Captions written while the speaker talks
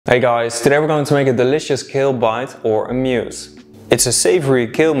Hey guys, today we're going to make a delicious kale bite or amuse. It's a savory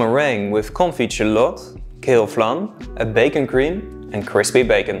kale meringue with confit shallot, kale flan, a bacon cream and crispy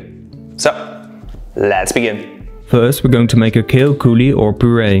bacon. So, let's begin. First we're going to make a kale coulis or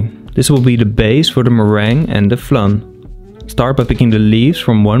puree. This will be the base for the meringue and the flan. Start by picking the leaves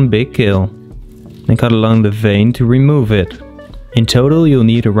from one big kale. Then cut along the vein to remove it. In total you'll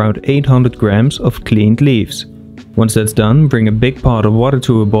need around 800 grams of cleaned leaves. Once that's done, bring a big pot of water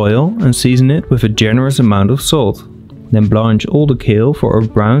to a boil and season it with a generous amount of salt. Then blanch all the kale for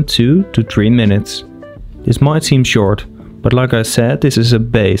around 2 to 3 minutes. This might seem short, but like I said, this is a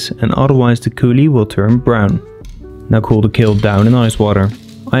base and otherwise the coulis will turn brown. Now cool the kale down in ice water.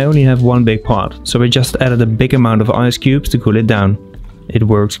 I only have one big pot, so I just added a big amount of ice cubes to cool it down. It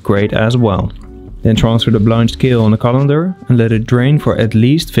works great as well. Then transfer the blanched kale on a colander and let it drain for at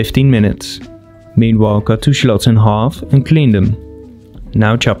least 15 minutes. Meanwhile, cut 2 shallots in half and clean them.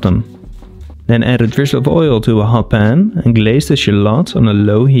 Now chop them. Then add a drizzle of oil to a hot pan and glaze the shallots on a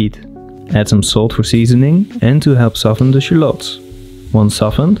low heat. Add some salt for seasoning and to help soften the shallots. Once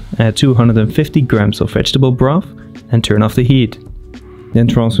softened, add 250 grams of vegetable broth and turn off the heat. Then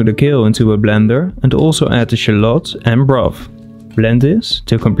transfer the kale into a blender and also add the shallots and broth. Blend this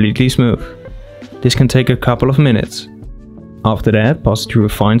till completely smooth. This can take a couple of minutes. After that, pass it through a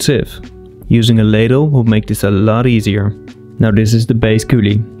fine sieve. Using a ladle will make this a lot easier. Now this is the base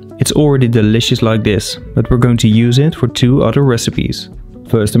coulis. It's already delicious like this, but we're going to use it for 2 other recipes.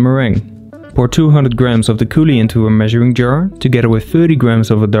 First the meringue. Pour 200 grams of the coulis into a measuring jar, together with 30 grams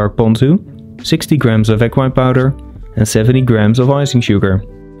of a dark ponzu, 60 grams of egg white powder and 70 grams of icing sugar.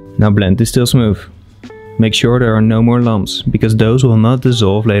 Now blend this till smooth. Make sure there are no more lumps, because those will not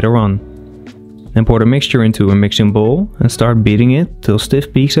dissolve later on. Then pour the mixture into a mixing bowl and start beating it till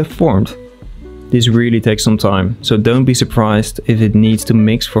stiff peaks have formed. This really takes some time, so don't be surprised if it needs to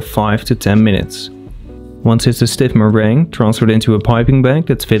mix for 5 to 10 minutes. Once it's a stiff meringue, transfer it into a piping bag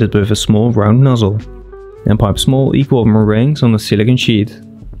that's fitted with a small round nozzle. Then pipe small equal meringues on a silicone sheet.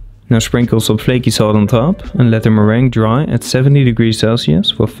 Now sprinkle some flaky salt on top and let the meringue dry at 70 degrees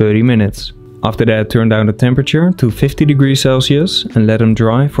Celsius for 30 minutes. After that, turn down the temperature to 50 degrees Celsius and let them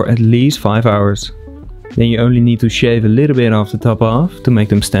dry for at least 5 hours. Then you only need to shave a little bit off the top off to make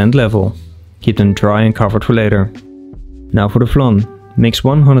them stand level. Keep them dry and covered for later. Now for the flan. Mix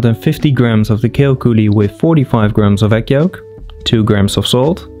 150 grams of the kale coulis with 45 grams of egg yolk, 2 grams of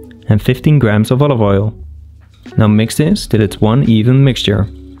salt and 15 grams of olive oil. Now mix this till it's one even mixture.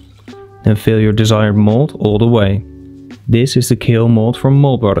 Then fill your desired mold all the way. This is the kale mold from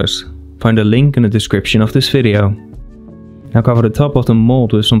Mold Brothers. Find a link in the description of this video. Now cover the top of the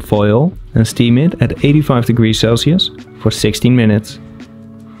mold with some foil and steam it at 85 degrees Celsius for 16 minutes.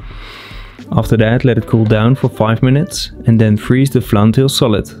 After that, let it cool down for 5 minutes and then freeze the flan till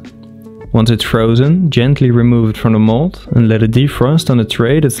solid. Once it's frozen, gently remove it from the mold and let it defrost on a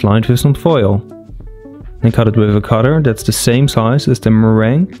tray that's lined with some foil. Then cut it with a cutter that's the same size as the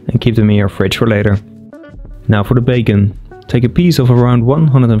meringue and keep them in your fridge for later. Now for the bacon. Take a piece of around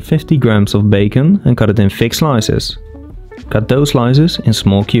 150 grams of bacon and cut it in thick slices. Cut those slices in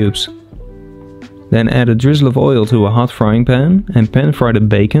small cubes. Then add a drizzle of oil to a hot frying pan and pan fry the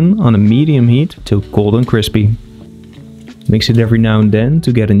bacon on a medium heat till golden crispy. Mix it every now and then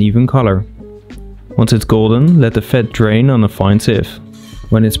to get an even color. Once it's golden, let the fat drain on a fine sieve.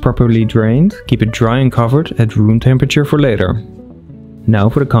 When it's properly drained, keep it dry and covered at room temperature for later. Now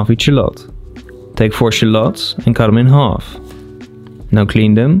for the confit shallot. Take 4 shallots and cut them in half. Now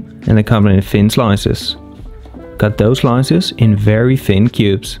clean them and then cut them in thin slices. Cut those slices in very thin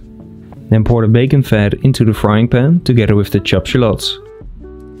cubes. Then pour the bacon fat into the frying pan together with the chopped shallots.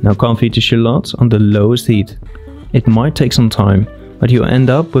 Now confit the shallots on the lowest heat. It might take some time, but you'll end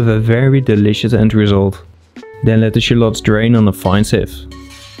up with a very delicious end result. Then let the shallots drain on a fine sieve.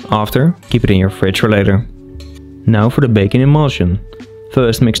 After, keep it in your fridge for later. Now for the bacon emulsion.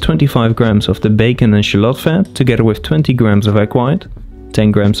 First mix 25 grams of the bacon and shallot fat together with 20 grams of egg white,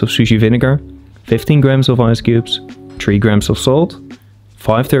 10 grams of sushi vinegar, 15 grams of ice cubes, 3 grams of salt,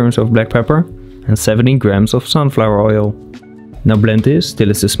 5 turns of black pepper and 17 grams of sunflower oil. Now blend this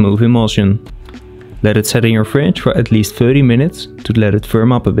till it's a smooth emulsion. Let it set in your fridge for at least 30 minutes to let it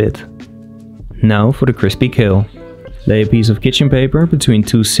firm up a bit. Now for the crispy kale. Lay a piece of kitchen paper between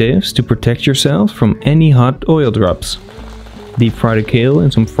 2 sieves to protect yourself from any hot oil drops. Deep fry the kale in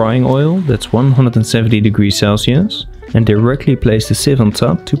some frying oil that's 170 degrees Celsius and directly place the sieve on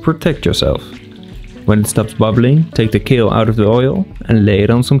top to protect yourself. When it stops bubbling, take the kale out of the oil and lay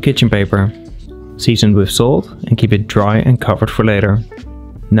it on some kitchen paper. Season with salt and keep it dry and covered for later.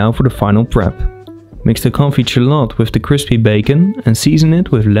 Now for the final prep. Mix the confit shallot with the crispy bacon and season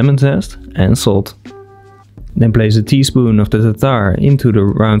it with lemon zest and salt. Then place a teaspoon of the tartare into the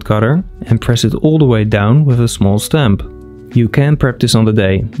round cutter and press it all the way down with a small stamp. You can prep this on the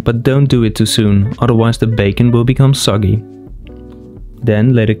day, but don't do it too soon, otherwise the bacon will become soggy.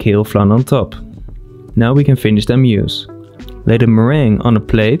 Then lay the kale flan on top. Now we can finish the amuse. Lay the meringue on a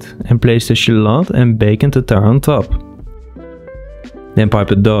plate and place the shallot and bacon tartare on top. Then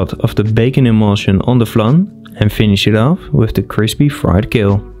pipe a dot of the bacon emulsion on the flan and finish it off with the crispy fried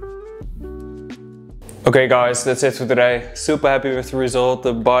kale. Okay guys, that's it for today. Super happy with the result.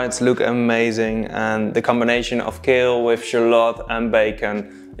 The bites look amazing and the combination of kale with shallot and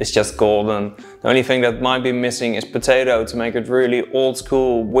bacon is just golden. The only thing that might be missing is potato to make it really old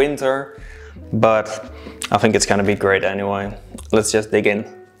school winter, but I think it's gonna be great anyway. Let's just dig in.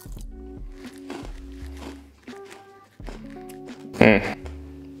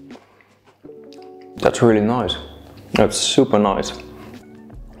 That's really nice. That's super nice.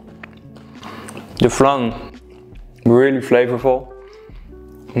 The flan, really flavorful.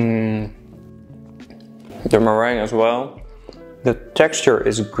 The meringue as well. The texture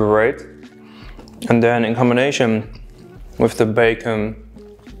is great. And then in combination with the bacon,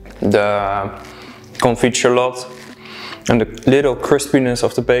 the confit shallot, and the little crispiness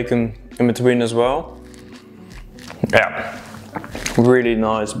of the bacon in between as well. Yeah, really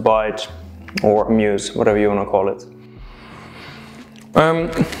nice bite or amuse, whatever you want to call it.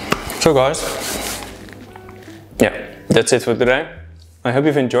 So guys, yeah, that's it for today. I hope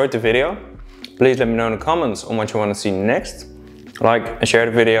you've enjoyed the video. Please let me know in the comments on what you want to see next. Like and share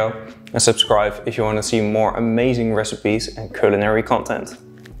the video and subscribe if you want to see more amazing recipes and culinary content.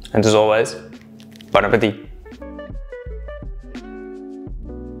 And as always, bon appétit!